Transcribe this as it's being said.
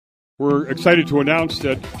We're excited to announce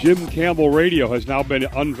that Jim Campbell Radio has now been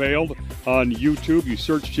unveiled on YouTube. You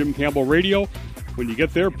search Jim Campbell Radio. When you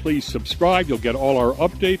get there, please subscribe. You'll get all our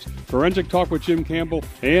updates, Forensic Talk with Jim Campbell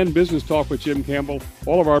and Business Talk with Jim Campbell.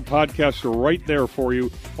 All of our podcasts are right there for you.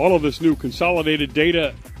 All of this new consolidated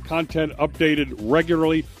data, content updated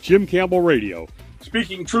regularly. Jim Campbell Radio.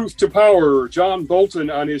 Speaking truth to power, John Bolton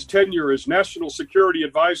on his tenure as National Security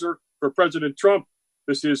Advisor for President Trump.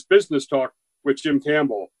 This is Business Talk with Jim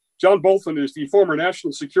Campbell. John Bolton is the former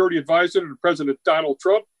National Security Advisor to President Donald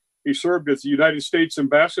Trump. He served as the United States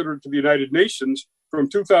Ambassador to the United Nations from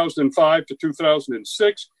 2005 to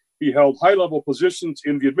 2006. He held high-level positions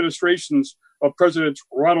in the administrations of Presidents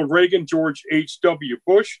Ronald Reagan, George H.W.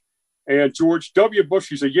 Bush, and George W. Bush.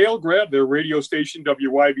 He's a Yale grad, their radio station,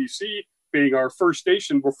 WYBC, being our first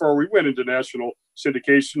station before we went into national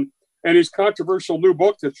syndication. And his controversial new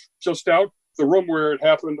book that's just out, The Room Where It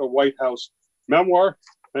Happened, a White House memoir.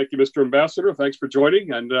 Thank you, Mr. Ambassador. Thanks for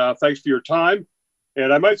joining, and thanks for your time.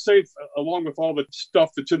 And I might say, along with all the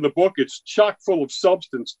stuff that's in the book, it's chock full of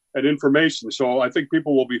substance and information. So I think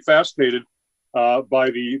people will be fascinated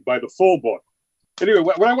by the full book. Anyway,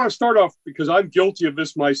 what I want to start off, because I'm guilty of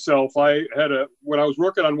this myself, when I was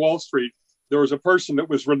working on Wall Street, there was a person that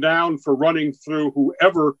was renowned for running through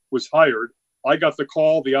whoever was hired. I got the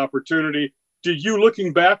call, the opportunity. Did you,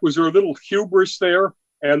 looking back, was there a little hubris there?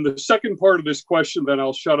 And the second part of this question, then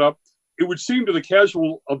I'll shut up. It would seem to the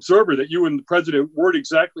casual observer that you and the president weren't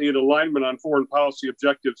exactly in alignment on foreign policy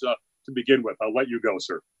objectives to begin with. I'll let you go,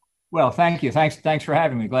 sir. Well, thank you. Thanks for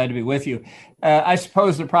having me. Glad to be with you. I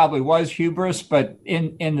suppose there probably was hubris, but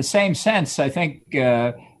in the same sense, I think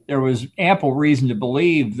there was ample reason to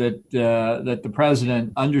believe that the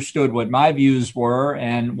president understood what my views were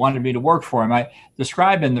and wanted me to work for him. I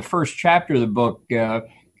describe in the first chapter of the book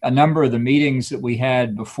a number of the meetings that we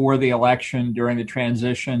had before the election, during the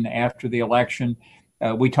transition, after the election.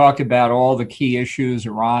 We talked about all the key issues: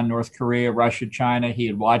 Iran, North Korea, Russia, China. He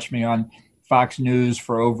had watched me on Fox News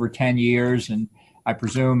for over 10 years, and I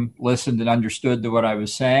presume listened and understood what I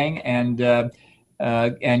was saying, and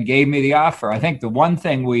gave me the offer. I think the one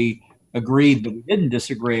thing we agreed that we didn't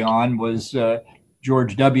disagree on was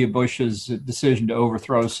George W. Bush's decision to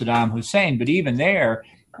overthrow Saddam Hussein. But even there,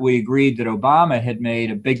 we agreed that Obama had made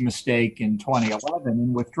a big mistake in 2011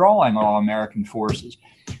 in withdrawing all American forces.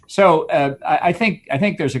 So I think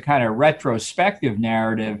there's a kind of retrospective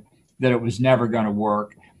narrative that it was never going to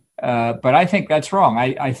work. But I think that's wrong.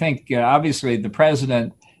 I think obviously the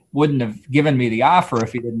president wouldn't have given me the offer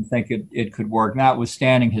if he didn't think it could work,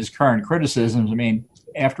 notwithstanding his current criticisms. I mean,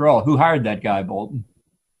 after all, who hired that guy, Bolton?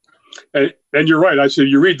 And you're right. I said,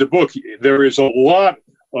 you read the book, there is a lot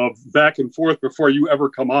of back and forth before you ever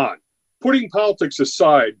come on. Putting politics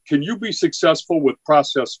aside, can you be successful with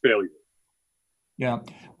process failure? Yeah.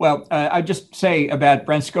 Well, I just say about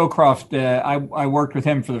Brent Scowcroft, I worked with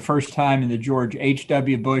him for the first time in the George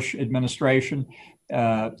H.W. Bush administration.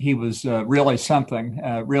 He was really something,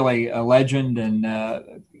 really a legend,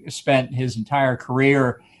 and spent his entire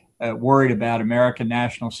career worried about American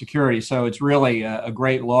national security. So it's really a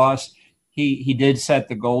great loss. He did set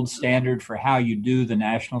the gold standard for how you do the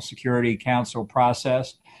National Security Council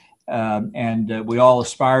process, and we all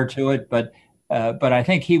aspire to it. But I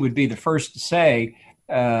think he would be the first to say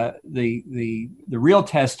the real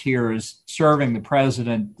test here is serving the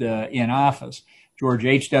president in office. George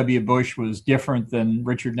H.W. Bush was different than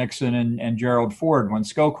Richard Nixon and Gerald Ford when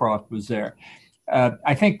Scowcroft was there.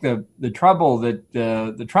 I think the trouble that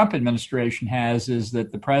the Trump administration has is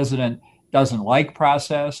that the president doesn't like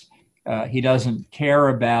process. He doesn't care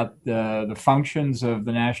about the functions of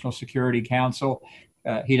the National Security Council.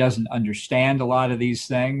 He doesn't understand a lot of these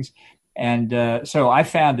things. And so I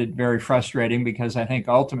found it very frustrating because I think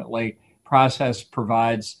ultimately process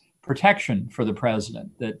provides protection for the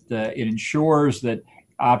president, that it ensures that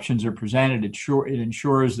options are presented. It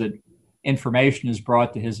ensures that information is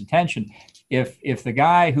brought to his attention. If the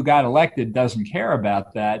guy who got elected doesn't care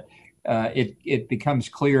about that, it becomes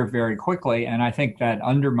clear very quickly, and I think that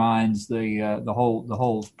undermines the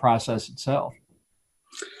whole process itself.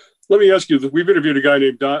 Let me ask you, we've interviewed a guy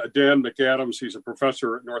named Dan McAdams. He's a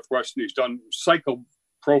professor at Northwestern. He's done psycho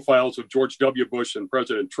profiles of George W. Bush and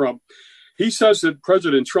President Trump. He says that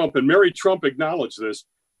President Trump, and Mary Trump acknowledged this,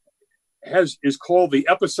 is called the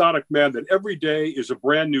episodic man, that every day is a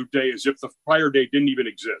brand new day, as if the prior day didn't even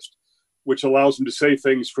exist, which allows him to say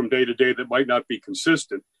things from day to day that might not be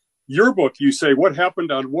consistent. Your book, you say what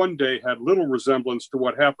happened on one day had little resemblance to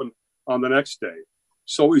what happened on the next day.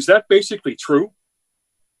 So is that basically true?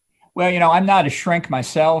 Well, I'm not a shrink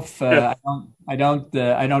myself. Yeah. I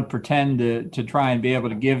don't pretend to try and be able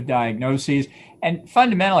to give diagnoses. And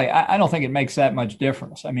fundamentally, I don't think it makes that much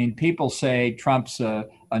difference. I mean, people say Trump's a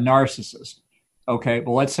narcissist. Okay,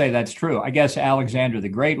 well, let's say that's true. I guess Alexander the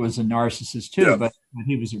Great was a narcissist too, Yeah. but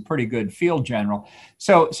he was a pretty good field general.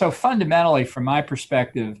 So fundamentally, from my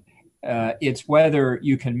perspective, it's whether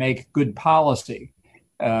you can make good policy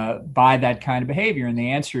by that kind of behavior. And the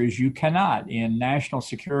answer is you cannot. In national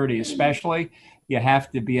security, especially, you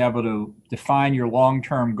have to be able to define your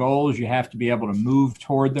long-term goals. You have to be able to move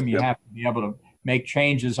toward them. You Yep. have to be able to make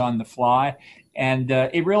changes on the fly. And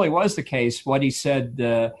it really was the case. What he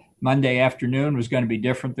said Monday afternoon was going to be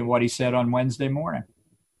different than what he said on Wednesday morning.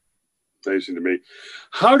 Amazing to me.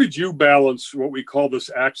 How did you balance what we call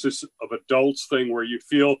this axis of adults thing, where you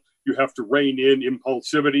feel you have to rein in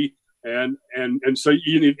impulsivity, and so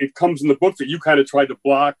it comes in the book that you kind of tried to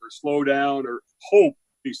block or slow down or hope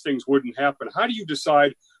these things wouldn't happen. How do you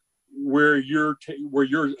decide where you're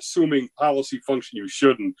assuming policy function you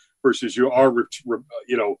shouldn't versus you are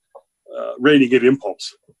reining in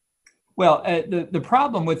impulse? Well, the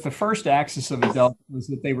problem with the first axis of adults was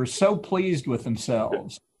that they were so pleased with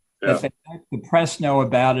themselves that they let the press know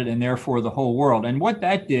about it, and therefore the whole world. And what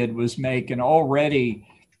that did was make an already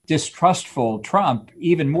distrustful Trump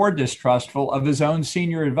even more distrustful of his own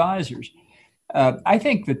senior advisors. I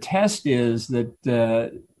think the test is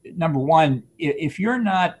that, number one, if you're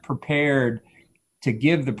not prepared to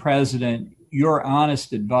give the president your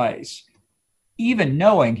honest advice, even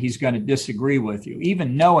knowing he's going to disagree with you,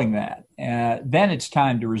 even knowing that, then it's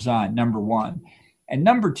time to resign, number one. And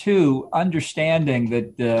number two, understanding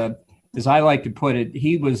that, as I like to put it,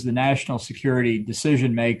 he was the national security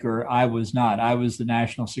decision maker. I was not. I was the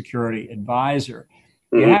national security advisor.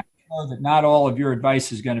 Mm-hmm. You have to know that not all of your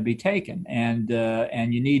advice is going to be taken, and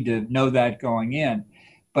you need to know that going in.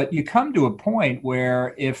 But you come to a point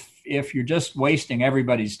where if you're just wasting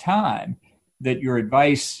everybody's time, that your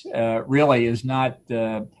advice really is not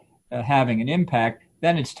having an impact,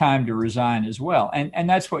 then it's time to resign as well. And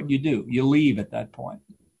that's what you do. You leave at that point.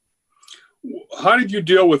 How did you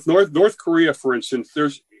deal with North Korea, for instance?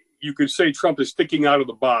 You could say Trump is thinking out of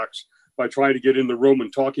the box by trying to get in the room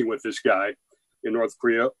and talking with this guy in North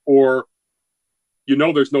Korea, or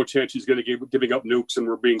there's no chance he's going to giving up nukes and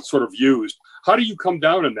we're being sort of used. How do you come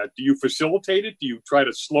down on that? Do you facilitate it? Do you try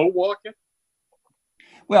to slow walk it?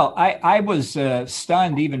 Well, I was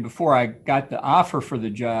stunned even before I got the offer for the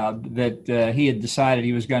job that he had decided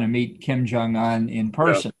he was going to meet Kim Jong-un in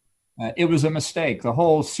person. Yeah. It was a mistake. The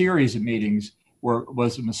whole series of meetings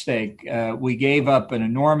was a mistake. We gave up an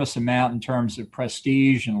enormous amount in terms of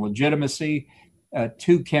prestige and legitimacy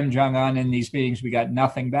to Kim Jong-un in these meetings. We got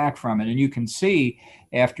nothing back from it. And you can see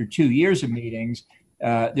after 2 years of meetings,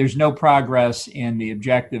 there's no progress in the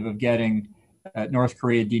objective of getting North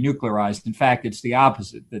Korea denuclearized. In fact, it's the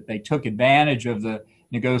opposite, that they took advantage of the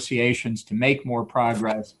negotiations to make more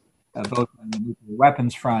progress, both on the nuclear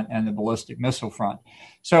weapons front and the ballistic missile front.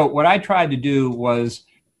 So what I tried to do was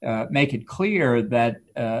make it clear that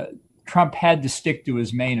Trump had to stick to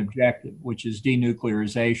his main objective, which is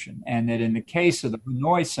denuclearization, and that in the case of the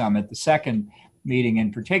Hanoi summit, the second meeting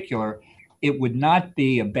in particular, it would not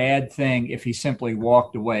be a bad thing if he simply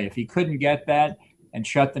walked away. If he couldn't get that and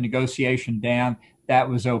shut the negotiation down, that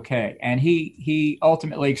was okay. And he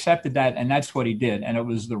ultimately accepted that, and that's what he did, and it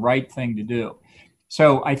was the right thing to do.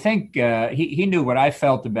 So I think he knew what I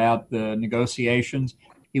felt about the negotiations.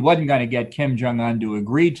 He wasn't going to get Kim Jong-un to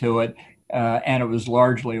agree to it, and it was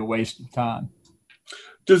largely a waste of time.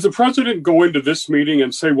 Does the president go into this meeting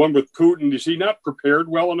and say one with Putin? Is he not prepared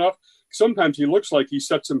well enough? Sometimes he looks like he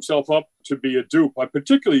sets himself up to be a dupe. I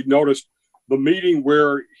particularly noticed the meeting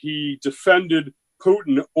where he defended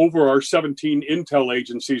Putin over our 17 intel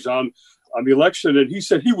agencies on the election. And he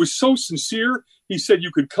said he was so sincere. He said,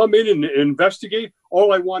 you could come in and investigate.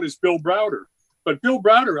 All I want is Bill Browder. But Bill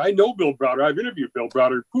Browder, I know Bill Browder. I've interviewed Bill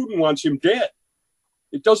Browder. Putin wants him dead.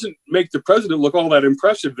 It doesn't make the president look all that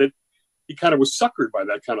impressive that he kind of was suckered by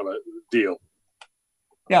that kind of a deal.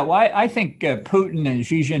 Yeah, well, I think Putin and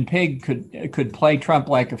Xi Jinping could play Trump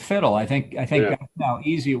like a fiddle. I think that's how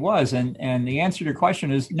easy it was. And the answer to your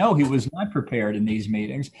question is no, he was not prepared in these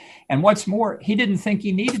meetings. And what's more, he didn't think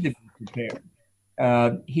he needed to be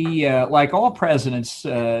prepared. He, like all presidents,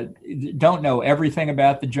 don't know everything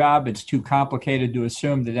about the job. It's too complicated to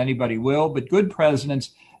assume that anybody will. But good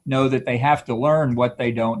presidents know that they have to learn what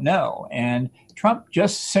they don't know. And Trump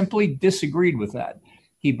just simply disagreed with that.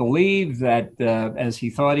 He believed that, as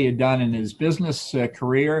he thought he had done in his business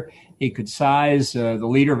career, he could size the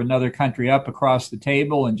leader of another country up across the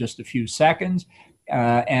table in just a few seconds.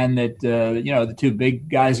 and that, the two big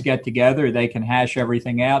guys get together, they can hash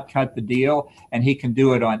everything out, cut the deal, and he can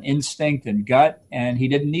do it on instinct and gut, and he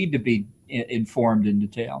didn't need to be informed in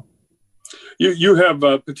detail. You have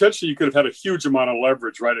potentially you could have had a huge amount of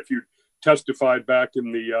leverage, right? If you testified back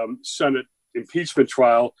in the Senate impeachment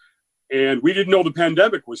trial, and we didn't know the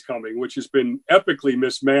pandemic was coming, which has been epically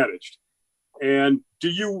mismanaged. And do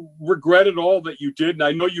you regret at all that you did? And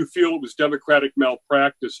I know you feel it was Democratic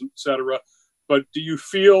malpractice, et cetera, but do you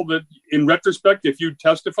feel that in retrospect, if you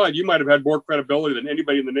testified, you might have had more credibility than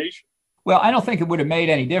anybody in the nation? Well, I don't think it would have made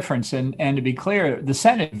any difference. And to be clear, the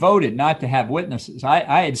Senate voted not to have witnesses.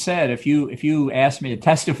 I had said, if you ask me to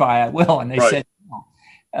testify, I will. And they said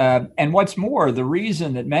no. And what's more, the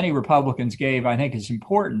reason that many Republicans gave, I think, is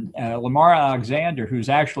important. Lamar Alexander, who's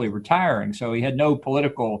actually retiring, so he had no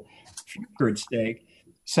political future at stake,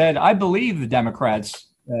 said, I believe the Democrats'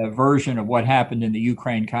 version of what happened in the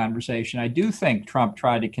Ukraine conversation. I do think Trump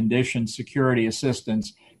tried to condition security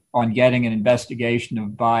assistance on getting an investigation of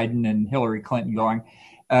Biden and Hillary Clinton going.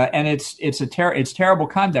 And it's terrible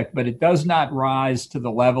conduct, but it does not rise to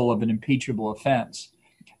the level of an impeachable offense.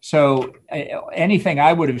 So anything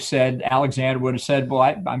I would have said, Alexander would have said, well,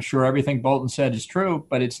 I'm sure everything Bolton said is true,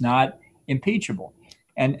 but it's not impeachable.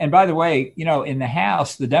 And by the way, in the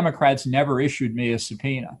House, the Democrats never issued me a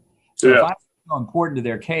subpoena. So if I'm so important to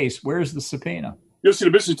their case, where's the subpoena? You'll see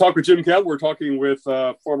the Business Talk with Jim Campbell. We're talking with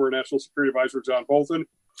former National Security Advisor John Bolton.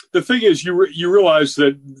 The thing is, you realize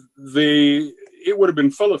that it would have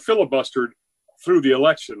been filibustered through the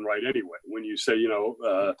election, right? Anyway, when you say,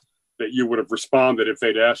 that you would have responded if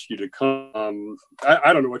they'd asked you to come.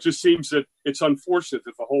 I don't know. It just seems that it's unfortunate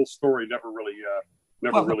that the whole story never really.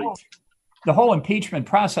 The whole impeachment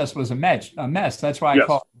process was a mess. That's why I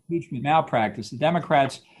call it impeachment malpractice. The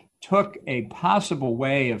Democrats took a possible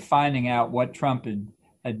way of finding out what Trump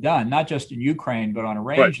had done, not just in Ukraine, but on a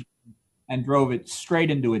range, and drove it straight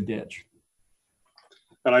into a ditch.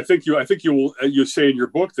 And I think you say in your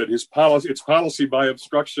book that it's policy by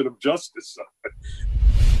obstruction of justice.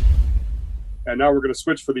 And now we're going to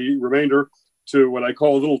switch for the remainder to what I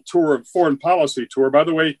call a little tour of foreign policy tour. By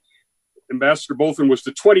the way, Ambassador Bolton was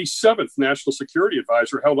the 27th National Security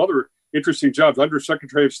Advisor, held other interesting jobs: Under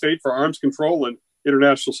Secretary of State for Arms Control and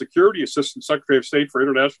International Security, Assistant Secretary of State for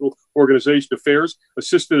International Organization Affairs,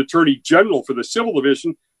 Assistant Attorney General for the Civil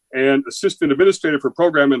Division, and Assistant Administrator for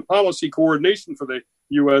Program and Policy Coordination for the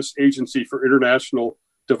U.S. Agency for International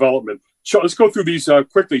Development. Let's go through these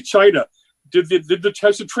quickly. China, has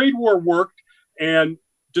the trade war worked? And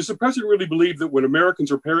does the president really believe that when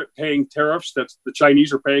Americans are paying tariffs, that the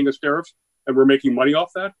Chinese are paying us tariffs and we're making money off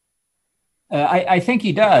that? I think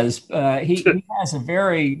he does. He has a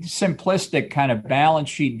very simplistic kind of balance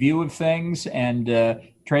sheet view of things, and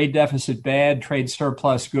trade deficit bad, trade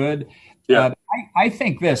surplus good. Yeah. I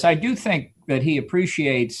think this. I do think that he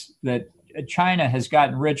appreciates that China has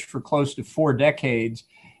gotten rich for close to 4 decades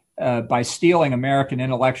by stealing American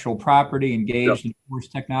intellectual property, engaged in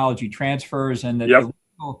forced technology transfers, and that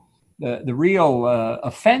the real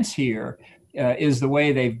offense here is the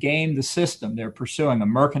way they've gamed the system. They're pursuing a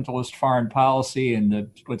mercantilist foreign policy and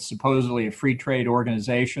what's supposedly a free trade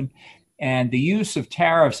organization. And the use of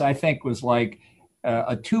tariffs, I think, was like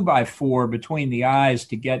a 2x4 between the eyes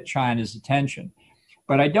to get China's attention.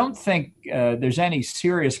 But I don't think there's any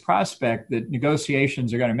serious prospect that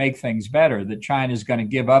negotiations are going to make things better, that China is going to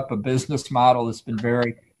give up a business model that's been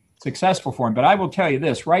very successful for him. But I will tell you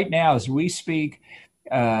this, right now, as we speak,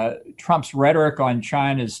 Trump's rhetoric on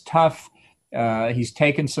China is tough. He's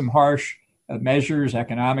taken some harsh measures,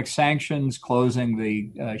 economic sanctions, closing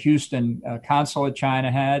the Houston consulate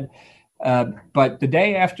China had. But the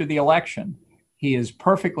day after the election, he is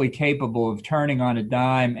perfectly capable of turning on a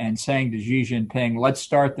dime and saying to Xi Jinping, let's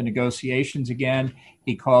start the negotiations again.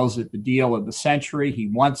 He calls it the deal of the century. He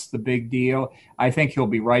wants the big deal. I think he'll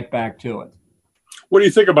be right back to it. What do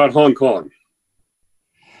you think about Hong Kong?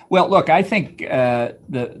 Well, look, I think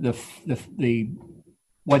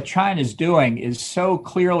what China's doing is so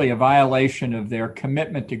clearly a violation of their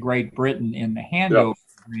commitment to Great Britain in the handover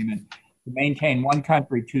agreement to maintain one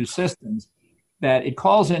country, two systems, that it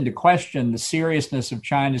calls into question the seriousness of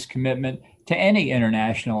China's commitment to any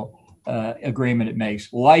international agreement it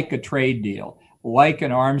makes, like a trade deal, like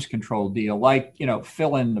an arms control deal, like,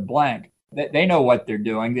 fill in the blank. They know what they're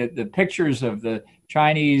doing. The pictures of the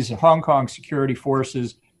Chinese Hong Kong security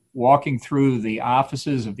forces walking through the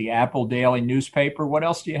offices of the Apple Daily newspaper, what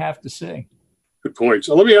else do you have to see? Good point.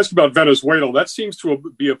 So let me ask you about Venezuela. That seems to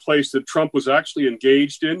be a place that Trump was actually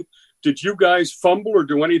engaged in. Did you guys fumble or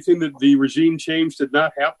do anything that the regime change did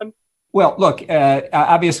not happen? Well, look,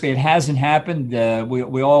 obviously it hasn't happened.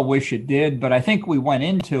 We all wish it did, but I think we went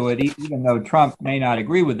into it, even though Trump may not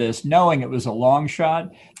agree with this, knowing it was a long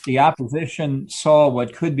shot. The opposition saw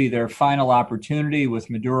what could be their final opportunity with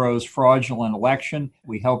Maduro's fraudulent election.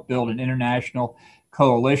 We helped build an international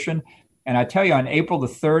coalition. And I tell you, on April the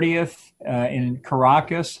 30th in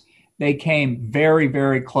Caracas, they came very,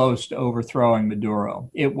 very close to overthrowing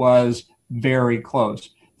Maduro. It was very close.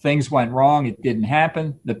 Things went wrong. It didn't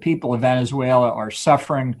happen. The people of Venezuela are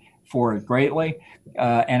suffering for it greatly.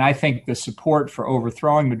 And I think the support for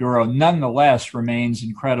overthrowing Maduro nonetheless remains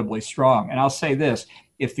incredibly strong. And I'll say this,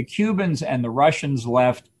 if the Cubans and the Russians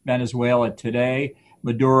left Venezuela today,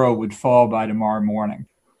 Maduro would fall by tomorrow morning.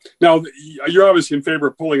 Now, you're obviously in favor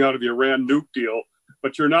of pulling out of the Iran nuke deal,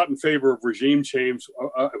 but you're not in favor of regime change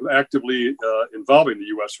actively involving the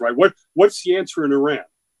U.S., right? What's the answer in Iran?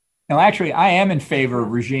 No, actually, I am in favor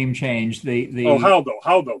of regime change. How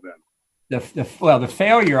though then? The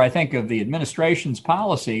failure, I think, of the administration's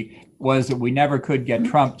policy was that we never could get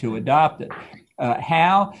Trump to adopt it.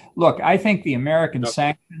 How? Look, I think the American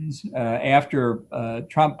sanctions after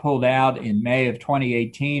Trump pulled out in May of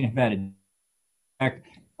 2018 have had an effect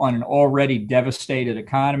on an already devastated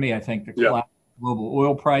economy. I think the collapse of global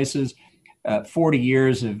oil prices, 40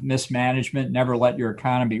 years of mismanagement, never let your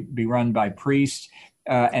economy be run by priests.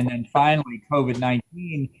 And then finally,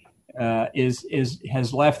 COVID-19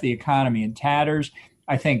 has left the economy in tatters.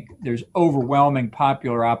 I think there's overwhelming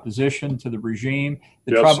popular opposition to the regime.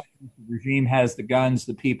 The trouble is the regime has the guns,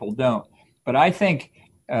 the people don't. But I think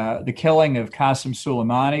the killing of Qasem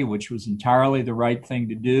Soleimani, which was entirely the right thing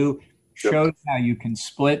to do, shows how you can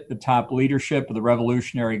split the top leadership of the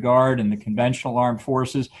Revolutionary Guard and the conventional armed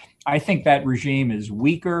forces. I think that regime is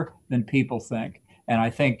weaker than people think. And I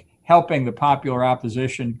think helping the popular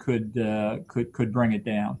opposition could bring it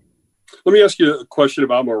down. Let me ask you a question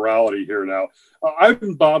about morality here now. I've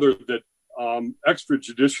been bothered that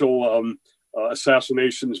extrajudicial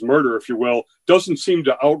assassinations, murder, if you will, doesn't seem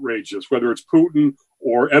to outrage us, whether it's Putin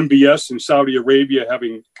or MBS in Saudi Arabia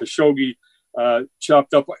having Khashoggi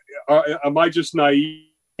chopped up. Am I just naive?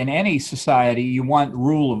 In any society, you want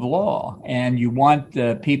rule of law, and you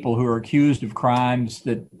want people who are accused of crimes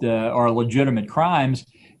that are legitimate crimes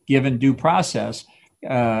given due process.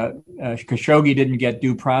 Khashoggi didn't get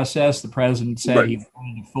due process. The president said he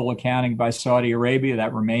wanted full accounting by Saudi Arabia.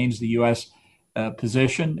 That remains the U.S.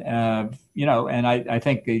 Position. And I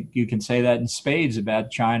think you can say that in spades about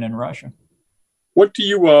China and Russia. What do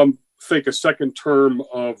you think a second term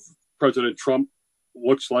of President Trump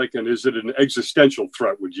looks like, and is it an existential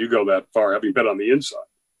threat? Would you go that far, having been on the inside?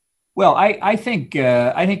 Well, I think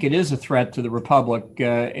it is a threat to the republic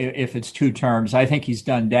if it's two terms. I think he's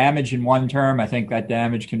done damage in one term. I think that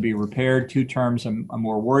damage can be repaired. Two terms, I'm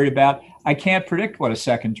more worried about. I can't predict what a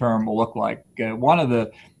second term will look like. One of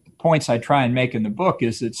the points I try and make in the book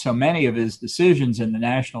is that so many of his decisions in the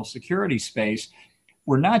national security space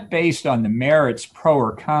were not based on the merits, pro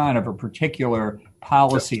or con, of a particular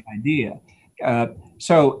policy idea.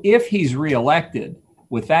 So if he's reelected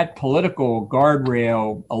with that political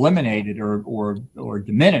guardrail eliminated or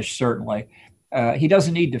diminished, certainly, he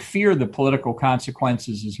doesn't need to fear the political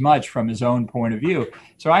consequences as much from his own point of view.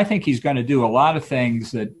 So I think he's going to do a lot of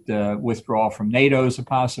things that withdrawal from NATO is a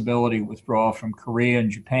possibility, withdrawal from Korea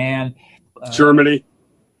and Japan. Germany.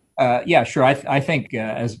 Yeah, sure. I think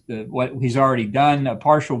what he's already done, a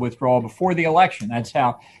partial withdrawal before the election. That's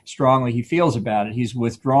how strongly he feels about it. He's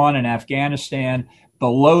withdrawn in Afghanistan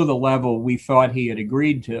below the level we thought he had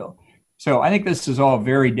agreed to. So I think this is all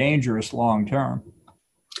very dangerous long term.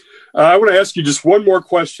 I want to ask you just one more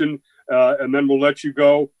question, and then we'll let you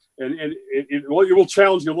go. And it will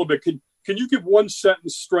challenge you a little bit. Can you give one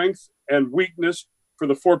sentence strength and weakness for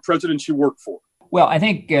the four presidents you worked for? Well, I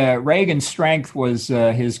think Reagan's strength was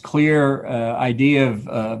his clear idea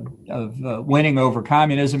of winning over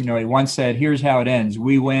communism. He once said, "Here's how it ends: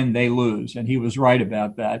 we win, they lose," and he was right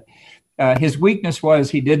about that. His weakness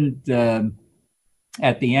was he didn't,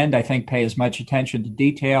 at the end, I think, pay as much attention to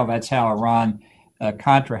detail. That's how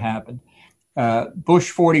Iran-Contra happened.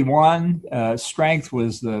 Bush 41 strength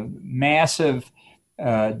was the massive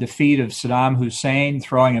defeat of Saddam Hussein,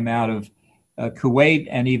 throwing him out of Kuwait,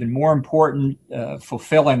 and even more important,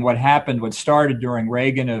 fulfilling what started during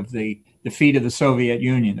Reagan of the defeat of the Soviet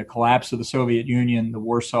Union, the collapse of the Soviet Union, the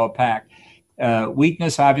Warsaw Pact.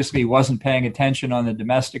 Weakness, obviously, he wasn't paying attention on the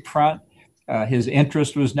domestic front. His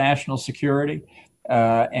interest was national security,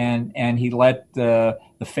 and he let the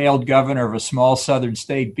failed governor of a small southern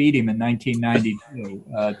state beat him in 1992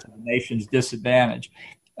 to the nation's disadvantage.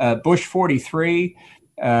 Bush 43,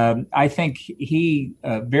 I think he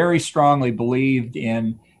very strongly believed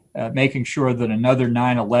in making sure that another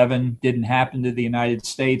 9/11 didn't happen to the United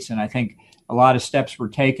States. And I think a lot of steps were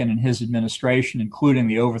taken in his administration, including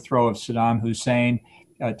the overthrow of Saddam Hussein,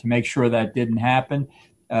 to make sure that didn't happen.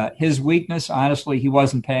 His weakness, honestly, he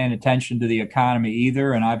wasn't paying attention to the economy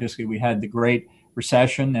either. And obviously, we had the Great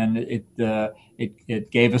Recession, and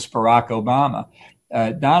it gave us Barack Obama.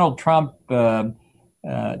 Donald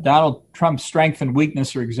Trump's strength and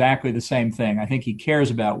weakness are exactly the same thing. I think he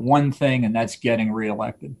cares about one thing, and that's getting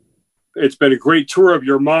reelected. It's been a great tour of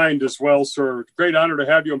your mind as well, sir. Great honor to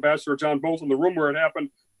have you, Ambassador John Bolton, The Room Where It Happened,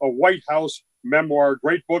 a White House memoir.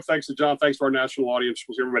 Great book. Thanks to John. Thanks to our national audience.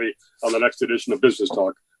 We'll see everybody on the next edition of Business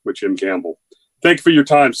Talk with Jim Campbell. Thank you for your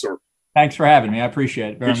time, sir. Thanks for having me. I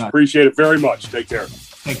appreciate it very much. Appreciate it very much. Take care.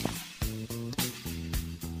 Thank you.